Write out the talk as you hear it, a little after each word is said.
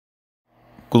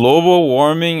Global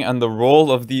warming and the role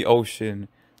of the ocean.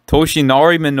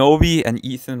 Toshinari, Minobe, and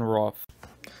Ethan Ruff.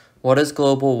 What is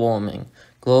global warming?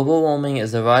 Global warming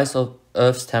is the rise of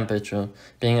Earth's temperature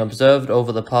being observed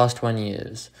over the past 20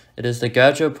 years. It is the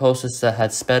gradual process that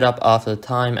had sped up after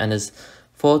time and is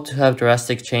thought to have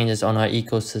drastic changes on our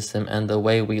ecosystem and the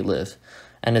way we live,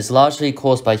 and is largely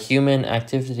caused by human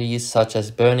activities such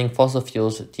as burning fossil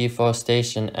fuels,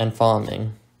 deforestation, and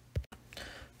farming.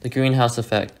 The greenhouse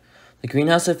effect. The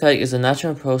greenhouse effect is a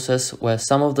natural process where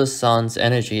some of the sun's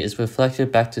energy is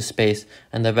reflected back to space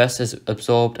and the rest is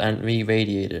absorbed and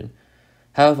re-radiated.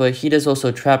 However, heat is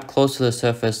also trapped close to the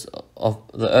surface of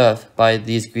the Earth by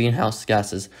these greenhouse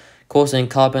gases, causing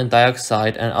carbon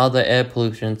dioxide and other air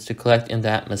pollutants to collect in the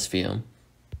atmosphere.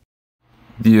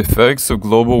 The effects of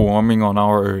global warming on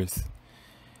our Earth.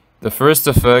 The first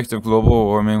effect of global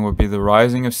warming would be the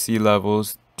rising of sea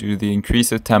levels due to the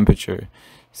increase of temperature,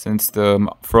 since the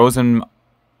frozen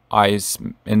ice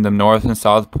in the North and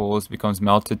South poles becomes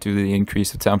melted due to the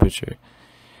increase of temperature.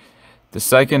 The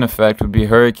second effect would be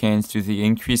hurricanes due to the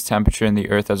increased temperature in the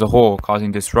Earth as a whole,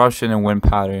 causing disruption in wind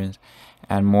patterns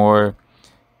and more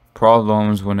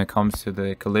problems when it comes to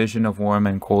the collision of warm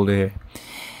and cold air.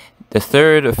 The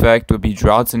third effect would be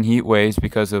droughts and heat waves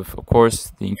because of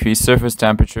course, the increased surface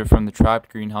temperature from the trapped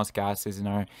greenhouse gases in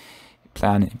our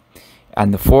planet.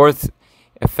 And the fourth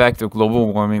effect of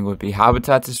global warming would be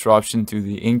habitat disruption due to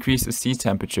the increase of sea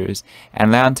temperatures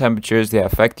and land temperatures that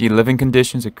affect the living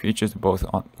conditions of creatures both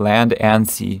on land and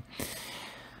sea.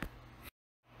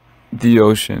 The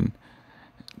ocean.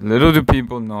 Little do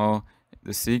people know,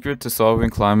 the secret to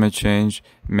solving climate change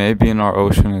may be in our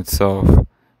ocean itself.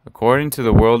 According to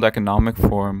the World Economic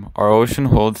Forum, our ocean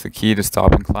holds the key to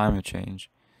stopping climate change.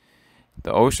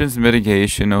 The ocean's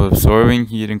mitigation of absorbing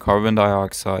heat and carbon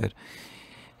dioxide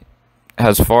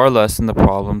has far lessened the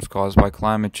problems caused by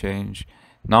climate change,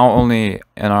 not only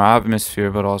in our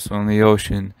atmosphere but also in the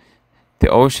ocean. The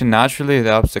ocean naturally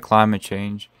adapts to climate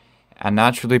change and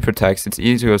naturally protects its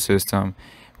ecosystem,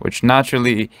 which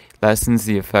naturally lessens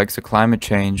the effects of climate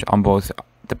change on both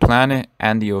the planet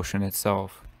and the ocean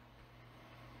itself.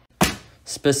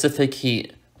 Specific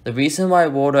heat. The reason why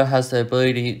water has the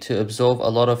ability to absorb a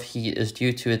lot of heat is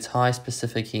due to its high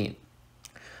specific heat.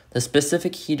 The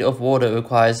specific heat of water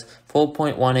requires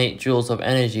 4.18 joules of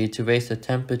energy to raise the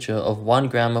temperature of 1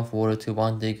 gram of water to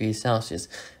 1 degree Celsius,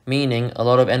 meaning a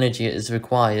lot of energy is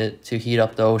required to heat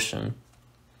up the ocean.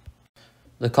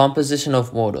 The composition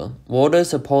of water. Water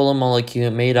is a polar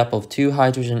molecule made up of 2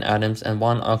 hydrogen atoms and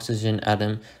 1 oxygen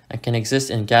atom and can exist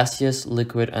in gaseous,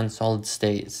 liquid, and solid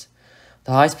states.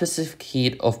 The high specific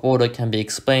heat of water can be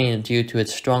explained due to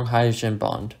its strong hydrogen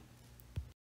bond.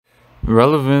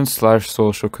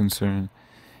 Relevance/social concern.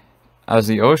 As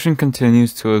the ocean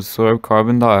continues to absorb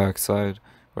carbon dioxide,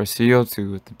 or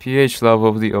CO2, the pH level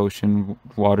of the ocean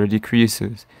water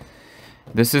decreases.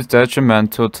 This is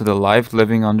detrimental to the life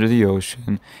living under the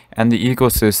ocean and the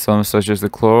ecosystems such as the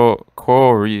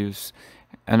coral reefs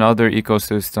and other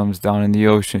ecosystems down in the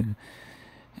ocean.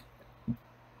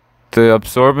 The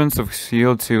absorbance of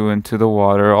CO2 into the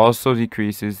water also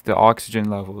decreases the oxygen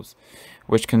levels,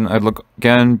 which can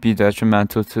again be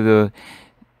detrimental to the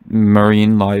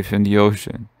marine life in the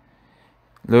ocean.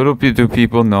 Little do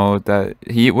people know that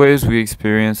heat waves we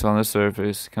experience on the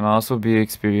surface can also be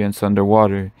experienced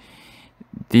underwater.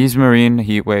 These marine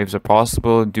heat waves are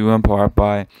possible due in part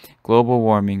by global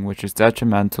warming, which is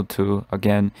detrimental to,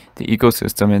 again, the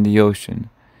ecosystem in the ocean.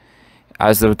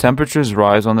 As the temperatures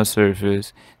rise on the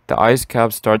surface, the ice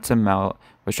caps start to melt,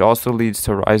 which also leads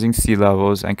to rising sea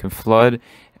levels and can flood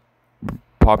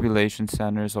population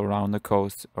centers around the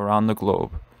coast, around the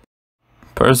globe.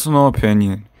 Personal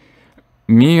opinion.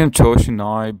 Me and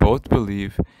Toshinari both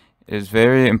believe it is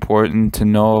very important to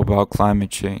know about climate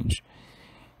change.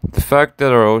 The fact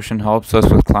that our ocean helps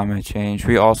us with climate change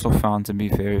we also found to be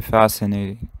very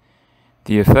fascinating.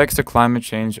 The effects of climate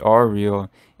change are real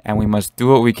and we must do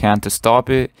what we can to stop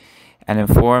it and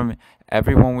inform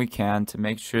everyone we can to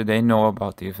make sure they know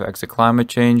about the effects of climate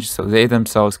change so they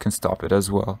themselves can stop it as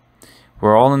well.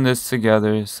 We're all in this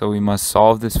together, so we must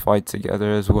solve this fight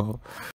together as well.